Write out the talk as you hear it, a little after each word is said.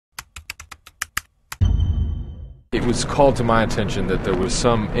it was called to my attention that there was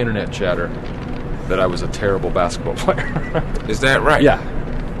some internet chatter that I was a terrible basketball player. Is that right? Yeah.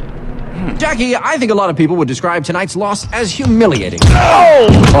 Jackie, I think a lot of people would describe tonight's loss as humiliating. Oh!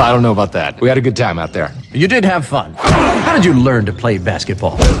 Well, I don't know about that. We had a good time out there. You did have fun. How did you learn to play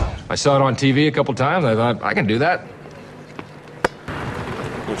basketball? I saw it on TV a couple times. I thought, I can do that.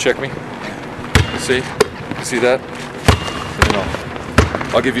 You check me? See? You see that? And then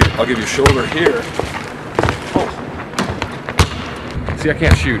I'll give you shoulder here. Oh. See, I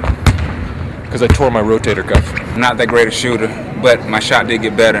can't shoot because I tore my rotator cuff. I'm not that great a shooter, but my shot did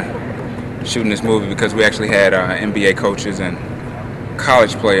get better shooting this movie because we actually had NBA coaches and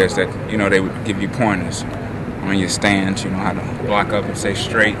college players that, you know, they would give you pointers on your stance, you know, how to block up and stay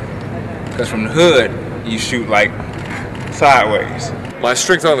straight. Because from the hood, you shoot like sideways. My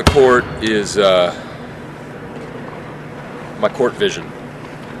strength on the court is my court vision,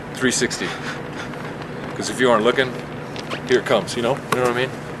 360. Because if you aren't looking, here it comes, you know what I mean?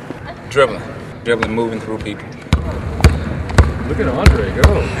 Dribbling, moving through people. Look at Andre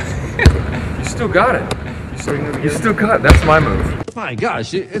go. You still got it. You still got it. That's my move. My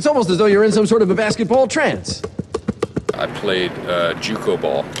gosh, it's almost as though you're in some sort of a basketball trance. I played JUCO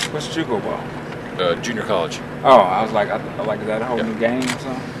ball. What's JUCO ball? Junior college. Oh, I was like, is that a whole new game or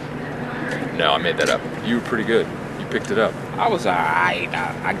something? No, I made that up. You were pretty good. You picked it up. I was alright.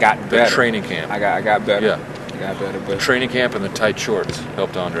 I got better. The training camp. I got better. Yeah. I got better. The But training camp and the tight shorts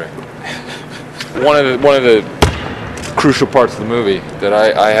helped Andre. One of the crucial parts of the movie that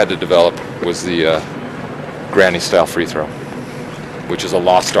I had to develop was the granny-style free throw, which is a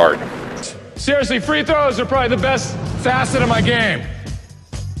lost art. Seriously, free throws are probably the best facet of my game.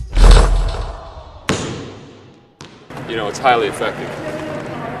 You know, it's highly effective.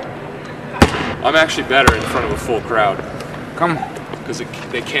 I'm actually better in front of a full crowd come on.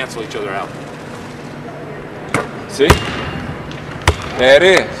 because they cancel each other out. See? There it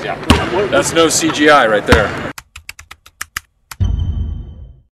is. Yeah. That's no CGI right there.